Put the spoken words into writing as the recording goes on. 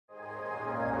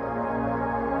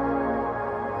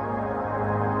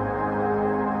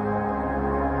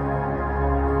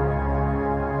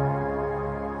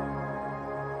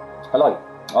Hello,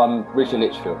 I'm Richard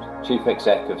Litchfield, Chief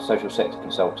Exec of Social Sector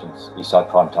Consultants,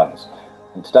 Eastside Primetimers.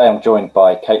 And today I'm joined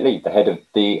by Kate Lee, the head of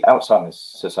the Alzheimer's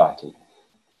Society.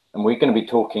 And we're going to be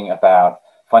talking about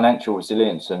financial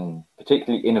resilience and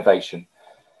particularly innovation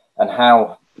and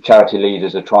how charity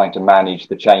leaders are trying to manage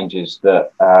the changes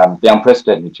that, the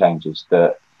unprecedented changes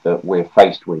that we're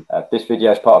faced with. This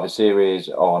video is part of a series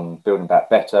on Building Back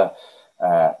Better,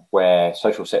 where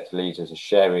social sector leaders are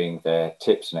sharing their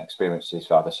tips and experiences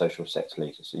for other social sector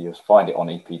leaders. So you'll find it on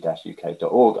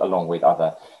ep-uk.org along with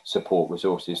other support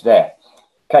resources there.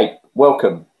 Kate,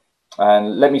 welcome.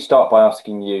 And let me start by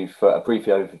asking you for a brief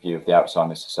overview of the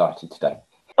Alzheimer's Society today.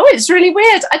 Oh, it's really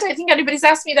weird. I don't think anybody's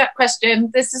asked me that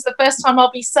question. This is the first time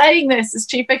I'll be saying this as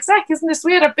Chief Exec. Isn't this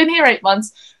weird? I've been here 8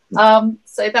 months.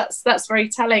 So that's very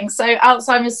telling. So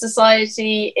Alzheimer's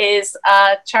Society is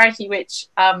a charity which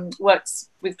works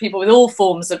with people with all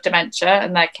forms of dementia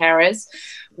and their carers.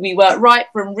 We work right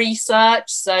from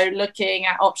research, so looking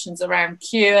at options around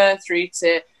cure through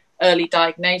to early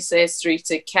diagnosis, through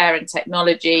to care and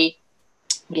technology.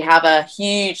 We have a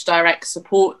huge direct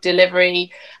support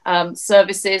delivery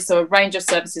services, so a range of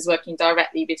services working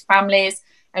directly with families.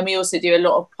 And we also do a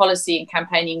lot of policy and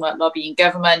campaigning work, lobbying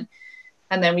government.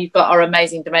 And then we've got our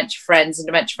amazing Dementia Friends and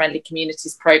Dementia Friendly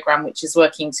Communities programme, which is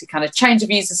working to kind of change the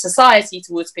views of society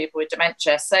towards people with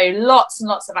dementia. So lots and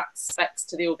lots of aspects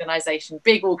to the organisation,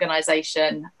 big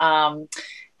organisation,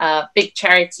 big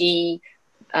charity,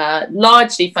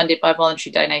 largely funded by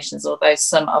voluntary donations, although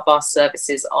some of our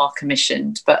services are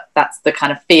commissioned, but that's the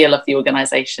kind of feel of the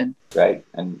organisation. Great.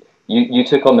 And you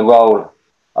took on the role,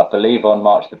 I believe, on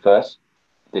March the 1st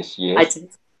this year.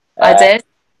 I did.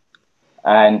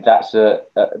 And that's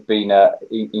been an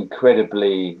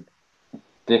incredibly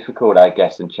difficult, I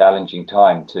guess, and challenging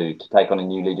time to take on a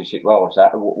new leadership role. So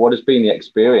what has been the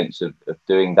experience of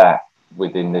doing that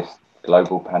within this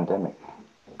global pandemic?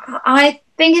 I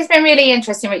think it's been really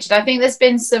interesting, Richard. I think there's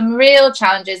been some real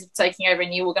challenges of taking over a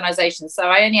new organisation. So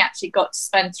I only actually got to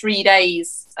spend 3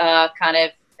 days kind of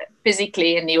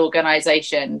physically in the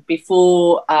organisation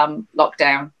before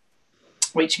lockdown,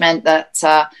 which meant that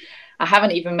I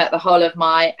haven't even met the whole of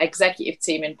my executive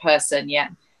team in person yet,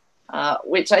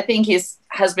 which I think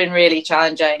has been really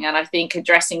challenging. And I think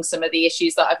addressing some of the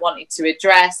issues that I've wanted to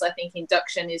address, I think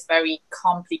induction is very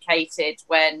complicated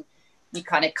when you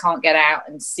kind of can't get out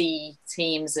and see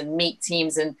teams and meet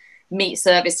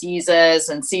service users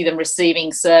and see them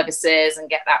receiving services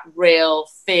and get that real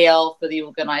feel for the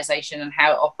organisation and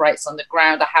how it operates on the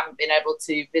ground. I haven't been able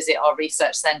to visit our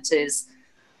research centres.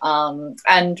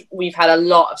 And we've had a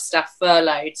lot of staff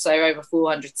furloughed, so over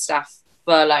 400 staff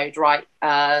furloughed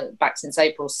back since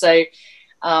April. So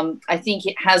I think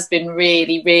it has been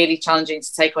really, really challenging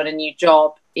to take on a new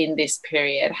job in this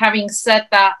period. Having said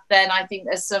that, then I think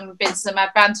there's been some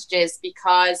advantages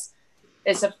because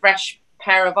it's a fresh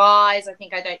pair of eyes. I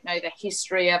think I don't know the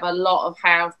history of a lot of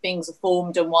how things are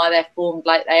formed and why they're formed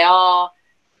like they are.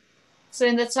 So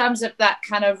in the terms of that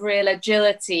kind of real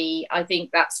agility, I think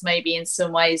that's maybe in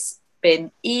some ways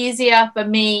been easier for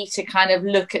me to kind of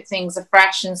look at things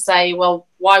afresh and say, well,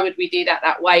 why would we do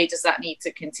that way? Does that need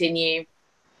to continue?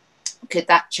 Could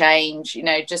that change? You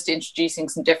know, just introducing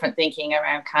some different thinking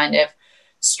around kind of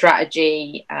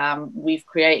strategy. We've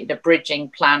created a bridging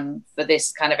plan for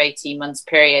this kind of 18 months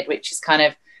period, which is kind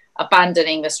of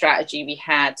abandoning the strategy we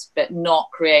had, but not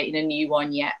creating a new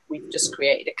one yet. We've just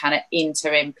created a kind of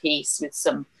interim piece with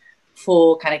some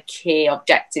 4 kind of key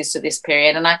objectives for this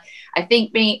period. And I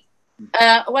think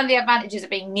one of the advantages of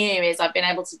being new is I've been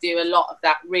able to do a lot of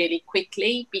that really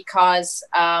quickly because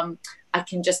I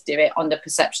can just do it on the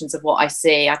perceptions of what I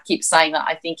see. I keep saying that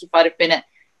I think if I'd have been at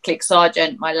Click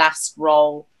Sergeant, my last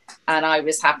role, and I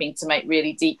was having to make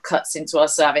really deep cuts into our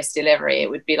service delivery, it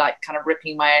would be like kind of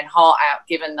ripping my own heart out,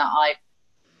 given that I've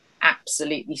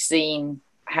absolutely seen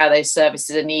how those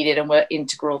services are needed and were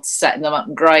integral to setting them up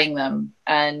and growing them.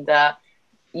 And,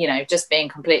 you know, just being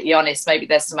completely honest, maybe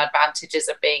there's some advantages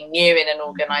of being new in an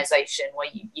organisation where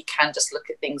you can just look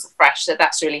at things afresh. So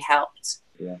that's really helped.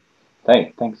 Yeah.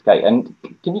 Thanks, Kate. And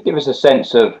can you give us a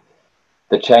sense of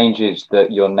the changes that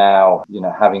you're now,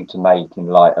 having to make in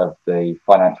light of the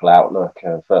financial outlook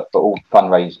for all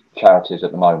fundraised charities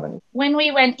at the moment? When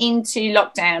we went into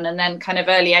lockdown and then kind of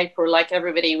early April, like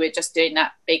everybody, we're just doing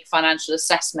that big financial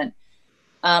assessment.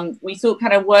 We thought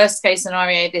kind of worst case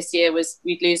scenario this year was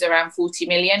we'd lose around 40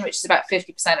 million, which is about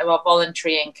 50% of our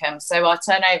voluntary income. So our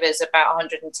turnover is about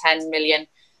 110 million.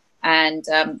 And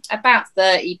about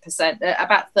 30%,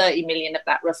 about 30 million of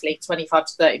that, roughly 25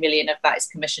 to 30 million of that is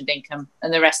commissioned income,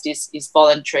 and the rest is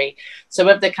voluntary. So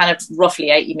of the kind of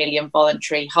roughly 80 million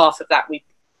voluntary, half of that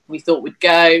we thought would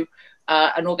go.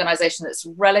 an organisation that's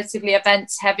relatively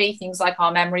events heavy. Things like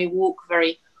our memory walk,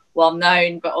 very well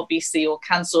known, but obviously all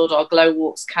cancelled. Our glow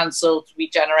walk's cancelled. We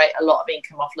generate a lot of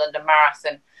income off London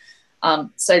Marathon.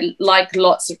 So like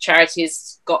lots of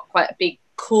charities, got quite a big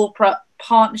corporate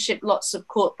partnership, lots of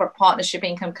corporate partnership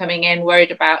income coming in,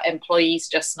 worried about employees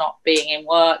just not being in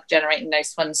work, generating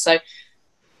those funds. So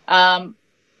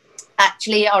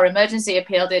actually our emergency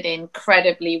appeal did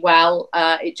incredibly well.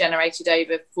 It generated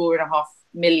over 4.5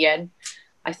 million.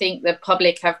 I think the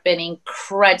public have been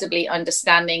incredibly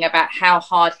understanding about how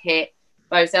hard hit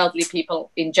both elderly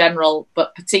people in general,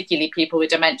 but particularly people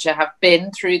with dementia, have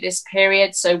been through this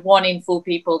period. So 1 in 4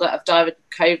 people that have died of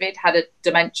COVID had a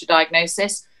dementia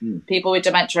diagnosis. People with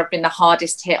dementia have been the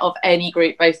hardest hit of any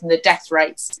group, both in the death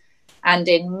rates and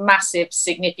in massive,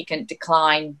 significant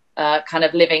decline. Kind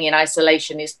of living in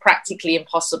isolation is practically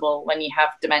impossible when you have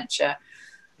dementia.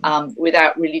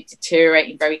 Without really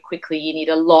deteriorating very quickly. You need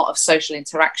a lot of social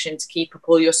interaction to keep up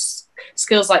all your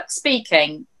skills like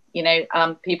speaking. You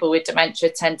know, people with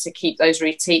dementia tend to keep those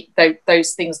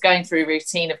things going through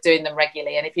routine of doing them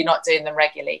regularly. And if you're not doing them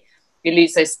regularly, you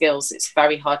lose those skills. It's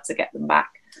very hard to get them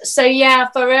back. So yeah,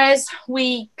 for us,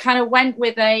 we kind of went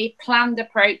with a planned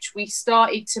approach. We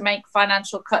started to make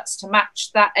financial cuts to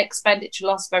match that expenditure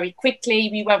loss very quickly.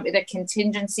 We went with a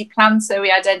contingency plan. So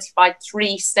we identified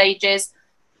 3 stages.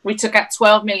 We took out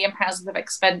 £12 million worth of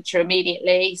expenditure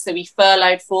immediately. So we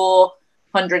furloughed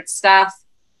 400 staff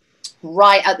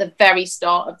right at the very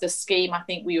start of the scheme. I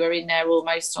think we were in there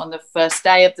almost on the first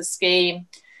day of the scheme.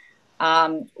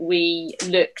 We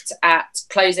looked at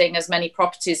closing as many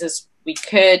properties as we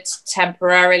could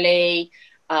temporarily.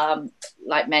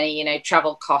 Like many, you know,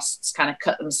 travel costs kind of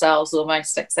cut themselves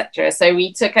almost, etc. So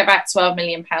we took about £12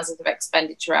 million worth of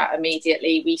expenditure out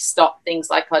immediately. We stopped things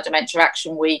like our Dementia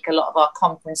Action Week, a lot of our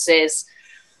conferences,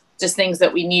 just things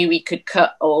that we knew we could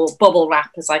cut or bubble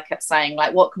wrap, as I kept saying,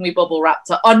 like what can we bubble wrap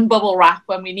to unbubble wrap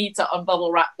when we need to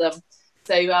unbubble wrap them.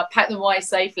 So pack them away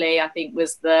safely, I think,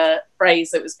 was the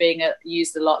phrase that was being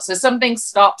used a lot. So some things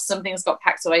stopped, some things got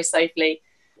packed away safely.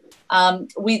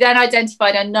 We then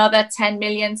identified another 10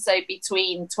 million, so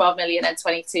between 12 million and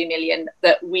 22 million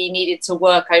that we needed to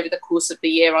work over the course of the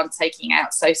year on taking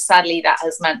out. So sadly, that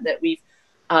has meant that we've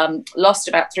lost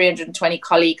about 320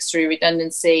 colleagues through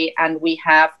redundancy, and we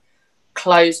have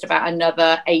closed about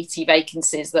another 80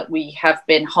 vacancies that we have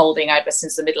been holding over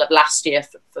since the middle of last year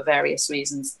for various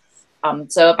reasons.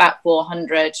 So about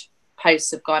 400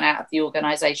 posts have gone out of the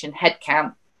organisation,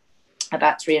 headcount,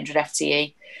 about 300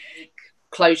 FTE.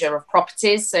 Closure of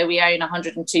properties, so we own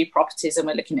 102 properties and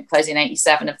we're looking at closing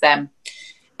 87 of them,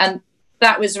 and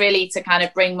that was really to kind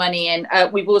of bring money in.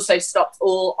 We've also stopped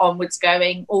all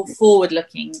forward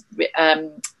looking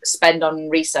spend on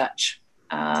research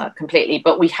completely,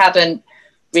 but we hadn't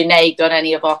reneged on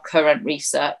any of our current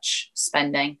research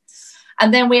spending.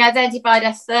 And then we identified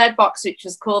a third box, which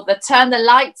was called the turn the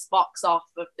lights box off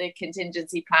of the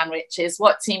contingency plan, which is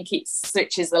what team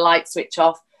switches the light switch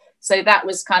off. So that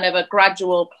was kind of a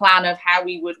gradual plan of how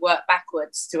we would work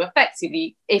backwards to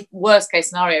effectively, if worst case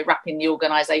scenario, wrapping the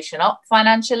organisation up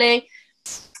financially,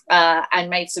 and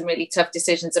made some really tough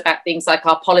decisions about things like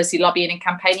our policy lobbying and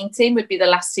campaigning team would be the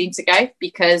last team to go,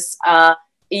 because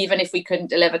even if we couldn't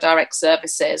deliver direct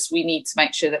services, we need to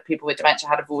make sure that people with dementia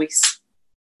had a voice.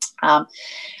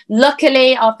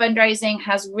 Luckily, our fundraising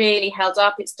has really held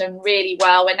up. It's done really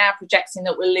well. We're now projecting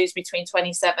that we'll lose between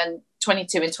 22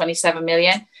 and 27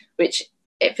 million, which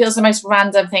it feels the most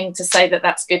random thing to say that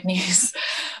that's good news,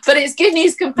 but it's good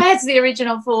news compared to the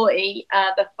original 40.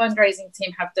 The fundraising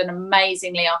team have done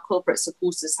amazingly. Our corporate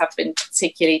supporters have been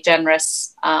particularly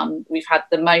generous. We've had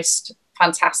the most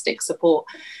fantastic support.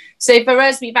 So for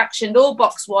us, we've actioned all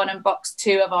box 1 and box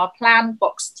 2 of our plan.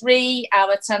 Box 3,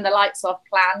 our turn the lights off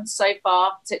plan, so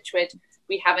far, Touchwood,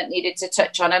 we haven't needed to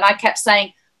touch on. And I kept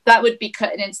saying that would be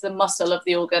cutting into the muscle of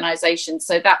the organisation.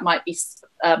 So that might be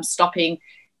stopping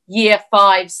year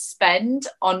 5 spend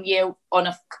on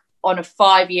a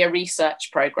 5-year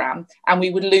research programme, and we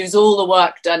would lose all the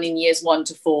work done in years 1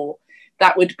 to 4.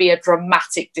 That would be a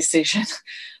dramatic decision.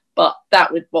 But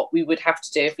that would what we would have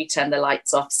to do if we turn the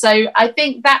lights off. So I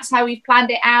think that's how we've planned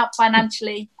it out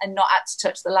financially and not had to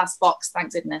touch the last box,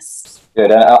 thank goodness.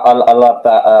 Good, and I love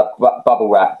that bubble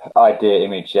wrap idea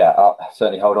image. Yeah, I'll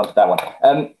certainly hold on to that one.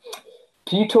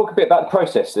 Can you talk a bit about the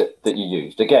process that you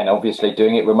used? Again, obviously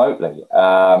doing it remotely,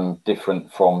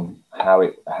 different from how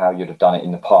you'd have done it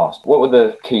in the past. What were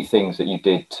the key things that you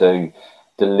did to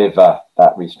deliver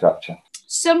that restructure?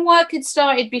 Some work had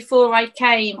started before I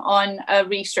came on a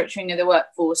restructuring of the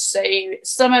workforce. So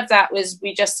some of that was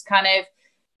we just kind of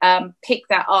picked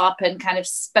that up and kind of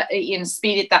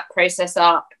speeded that process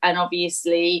up. And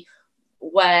obviously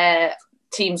where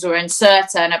teams were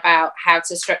uncertain about how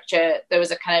to structure, there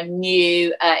was a kind of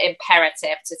new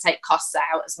imperative to take costs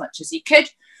out as much as you could.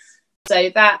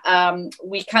 So that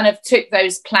we kind of took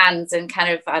those plans and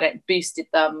kind of boosted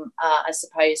them, I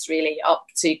suppose, really up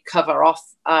to cover off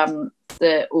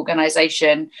the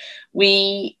organisation.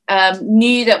 We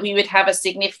knew that we would have a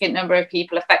significant number of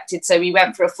people affected, so we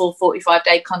went for a full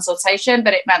 45-day consultation,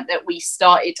 but it meant that we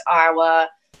started our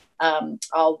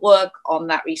work on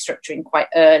that restructuring quite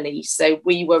early. So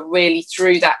we were really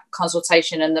through that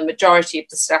consultation, and the majority of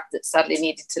the staff that sadly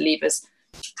needed to leave us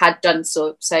had done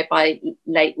so by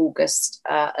late August,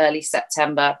 early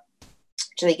September,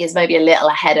 which I think is maybe a little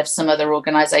ahead of some other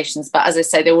organisations. But as I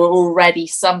say, there were already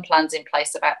some plans in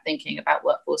place about thinking about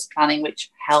workforce planning,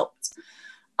 which helped.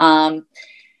 And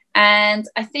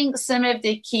I think some of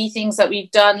the key things that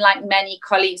we've done, like many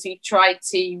colleagues, we've tried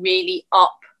to really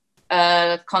up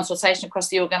consultation across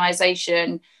the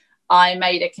organisation. I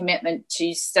made a commitment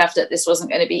to staff that this wasn't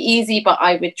going to be easy, but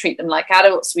I would treat them like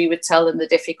adults. We would tell them the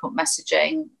difficult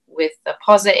messaging with the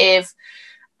positive.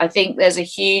 I think there's a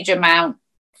huge amount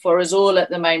for us all at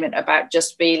the moment about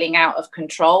just feeling out of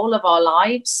control of our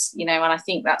lives, and I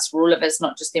think that's for all of us,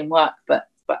 not just in work, but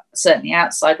certainly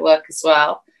outside work as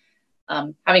well.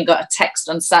 Having got a text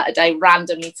on Saturday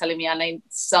randomly telling me I need to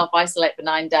self-isolate for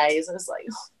 9 days, I was like,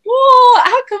 whoa,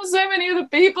 how come so many other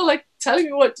people are telling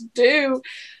me what to do?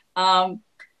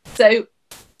 So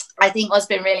I think what's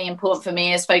been really important for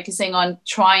me is focusing on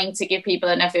trying to give people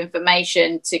enough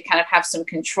information to kind of have some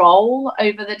control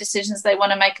over the decisions they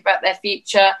want to make about their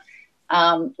future,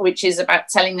 which is about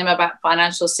telling them about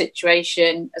financial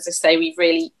situation. As I say, we've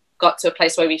really got to a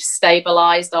place where we've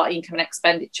stabilised our income and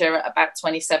expenditure at about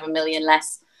 27 million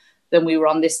less than we were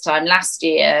on this time last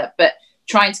year, but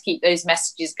trying to keep those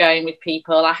messages going with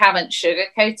people. I haven't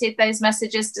sugarcoated those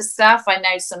messages to staff. I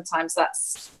know sometimes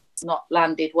that's not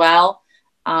landed well.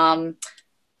 And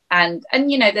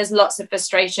there's lots of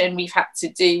frustration we've had to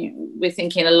do. We're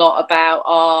thinking a lot about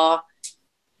our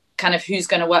kind of who's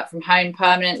going to work from home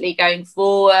permanently going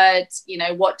forward.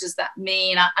 What does that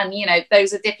mean? And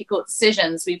those are difficult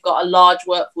decisions. We've got a large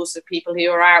workforce of people who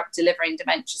are out delivering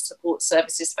dementia support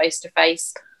services face to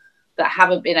face that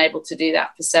haven't been able to do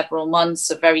that for several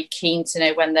months, are very keen to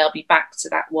know when they'll be back to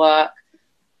that work.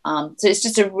 So it's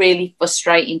just a really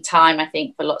frustrating time, I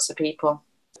think, for lots of people.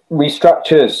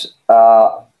 Restructures,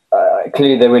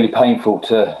 clearly they're really painful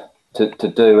to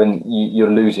do, and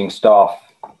you're losing staff,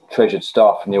 treasured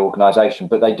staff from the organisation,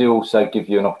 but they do also give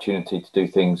you an opportunity to do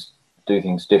things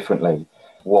differently.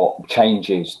 What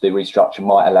changes the restructure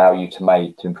might allow you to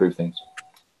make to improve things?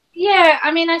 Yeah,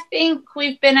 I mean, I think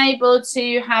we've been able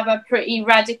to have a pretty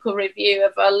radical review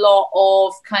of a lot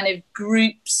of kind of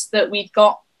groups that we've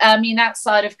got. I mean,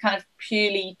 outside of kind of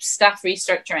purely staff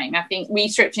restructuring, I think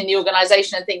restructuring the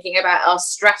organisation and thinking about our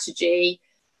strategy,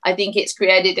 I think it's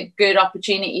created a good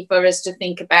opportunity for us to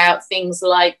think about things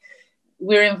like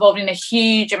we're involved in a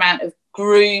huge amount of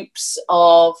groups,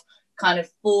 of kind of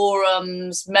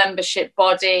forums, membership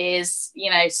bodies,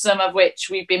 some of which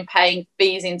we've been paying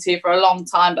fees into for a long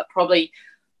time, but probably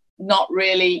not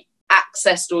really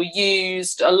accessed or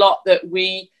used. A lot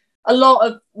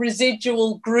of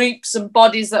residual groups and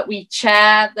bodies that we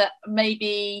chair that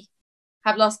maybe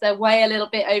have lost their way a little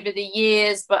bit over the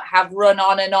years, but have run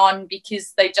on and on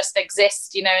because they just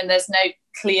exist, and there's no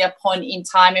clear point in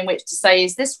time in which to say,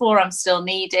 is this forum still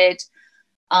needed?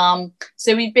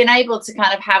 So we've been able to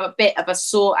kind of have a bit of a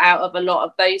sort out of a lot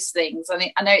of those things.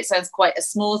 I know it sounds quite a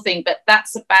small thing, but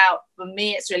that's about, for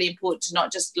me, it's really important to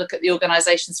not just look at the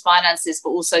organisation's finances, but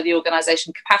also the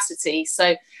organisation capacity.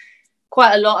 So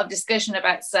quite a lot of discussion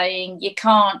about saying you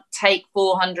can't take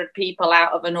 400 people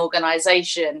out of an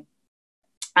organisation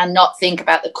and not think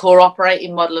about the core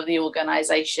operating model of the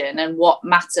organisation and what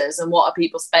matters and what are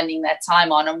people spending their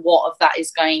time on and what of that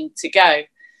is going to go.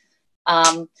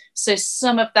 So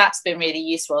some of that's been really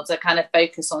useful to kind of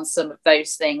focus on some of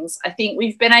those things. I think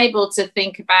we've been able to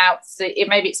think about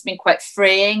maybe it's been quite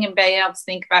freeing and being able to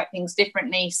think about things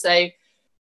differently. So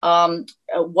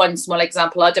one small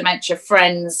example, our Dementia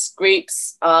Friends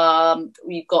groups,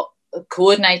 we've got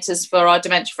coordinators for our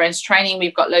Dementia Friends training.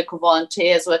 We've got local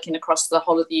volunteers working across the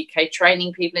whole of the UK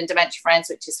training people in Dementia Friends,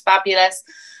 which is fabulous.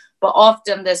 But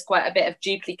often there's quite a bit of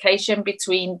duplication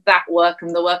between that work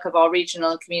and the work of our regional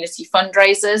and community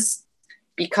fundraisers.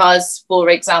 Because, for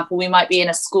example, we might be in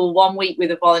a school one week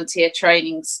with a volunteer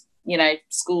training,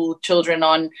 school children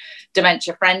on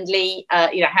dementia friendly, how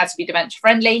to be dementia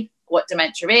friendly, what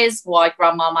dementia is, why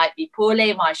grandma might be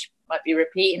poorly, why she might be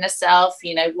repeating herself,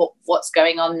 what's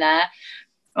going on there.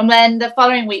 And then the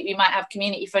following week, we might have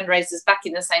community fundraisers back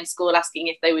in the same school asking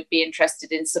if they would be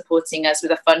interested in supporting us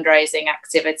with a fundraising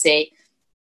activity.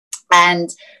 And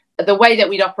the way that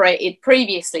we'd operated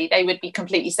previously, they would be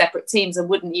completely separate teams and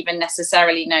wouldn't even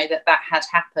necessarily know that that had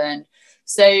happened.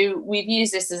 So we've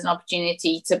used this as an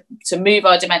opportunity to move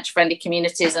our dementia-friendly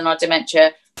communities and our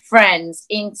dementia friends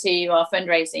into our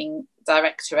fundraising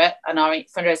directorate and our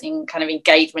fundraising kind of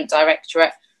engagement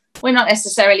directorate. We're not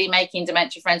necessarily making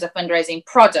Dementia Friends a fundraising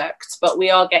product, but we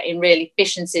are getting real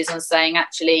efficiencies on saying,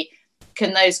 actually,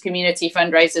 can those community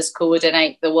fundraisers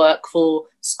coordinate the work for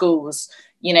schools?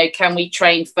 You know, can we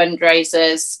train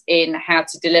fundraisers in how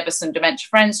to deliver some Dementia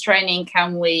Friends training?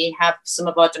 Can we have some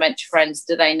of our Dementia Friends,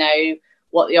 do they know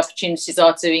what the opportunities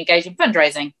are to engage in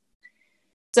fundraising?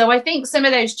 So I think some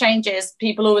of those changes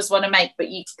people always want to make, but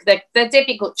they're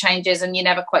difficult changes and you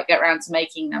never quite get around to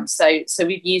making them. So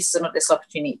we've used some of this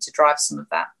opportunity to drive some of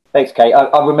that. Thanks, Kate.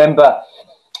 I remember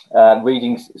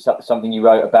reading something you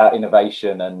wrote about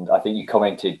innovation, and I think you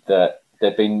commented that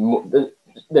there'd been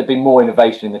more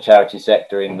innovation in the charity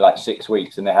sector in like 6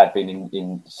 weeks than there had been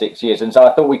in 6 years. And so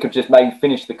I thought we could just maybe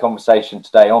finish the conversation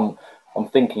today on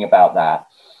thinking about that.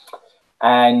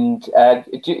 And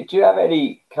do you have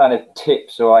any kind of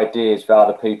tips or ideas for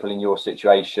other people in your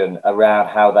situation around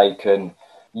how they can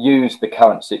use the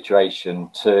current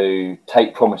situation to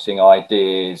take promising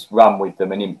ideas, run with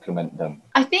them and implement them?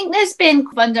 I think there's been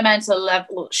fundamental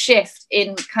level shift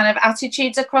in kind of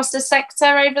attitudes across the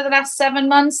sector over the last 7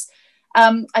 months.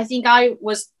 I think I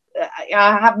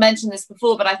have mentioned this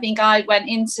before, but I think I went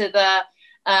into the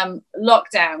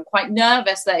lockdown quite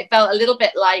nervous that it felt a little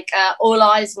bit like all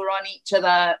eyes were on each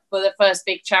other for the first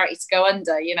big charity to go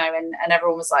under, you know, and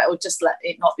everyone was like, oh, just let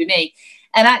it not be me.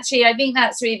 And actually, I think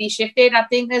that's really shifted. I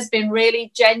think there's been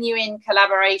really genuine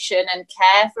collaboration and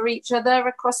care for each other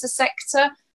across the sector.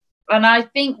 And I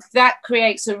think that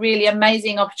creates a really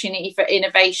amazing opportunity for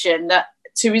innovation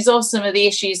to resolve some of the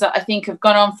issues that I think have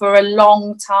gone on for a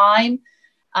long time.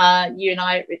 You and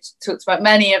I, Rich, talked about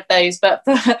many of those, but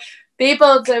for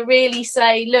people to really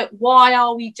say, look, why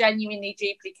are we genuinely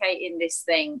duplicating this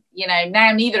thing? You know,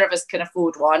 now neither of us can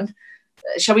afford one.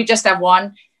 Shall we just have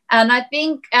one? And I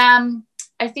think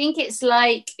it's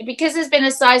like, because there's been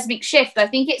a seismic shift, I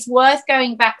think it's worth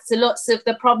going back to lots of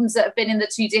the problems that have been in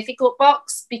the too difficult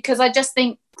box, because I just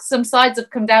think some sides have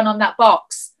come down on that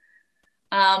box.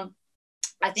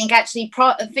 I think actually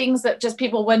things that just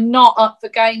people were not up for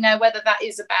going there, whether that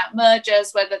is about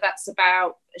mergers, whether that's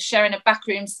about sharing of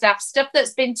backroom staff, stuff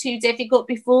that's been too difficult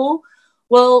before.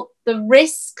 Well, the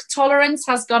risk tolerance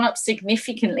has gone up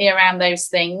significantly around those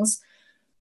things.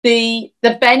 The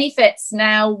benefits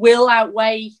now will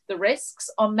outweigh the risks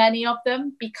on many of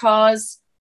them, because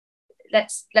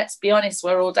let's be honest,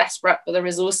 we're all desperate for the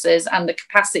resources and the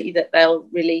capacity that they'll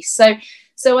release.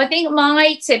 So I think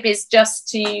my tip is just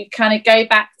to kind of go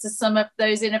back to some of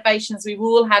those innovations we've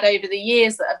all had over the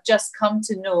years that have just come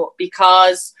to naught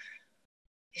because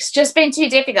it's just been too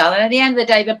difficult. And at the end of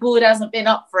the day, the board hasn't been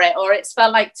up for it, or it's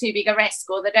felt like too big a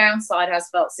risk, or the downside has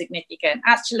felt significant.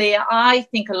 Actually, I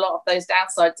think a lot of those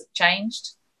downsides have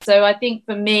changed. So I think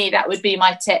for me, that would be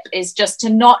my tip, is just to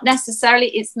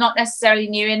it's not necessarily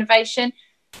new innovation.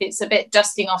 It's a bit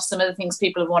dusting off some of the things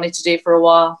people have wanted to do for a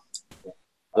while.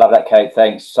 I love that, Kate.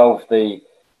 Thanks. Solve the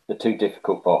too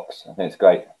difficult box. I think it's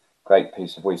a great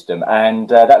piece of wisdom. And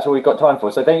that's all we've got time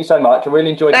for. So thank you so much. I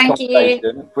really enjoyed the conversation.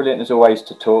 You. Brilliant as always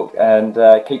to talk, and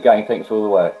keep going. Thanks for all the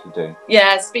work you're doing.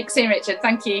 Yeah, speak soon, Richard.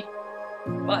 Thank you.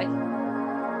 Bye.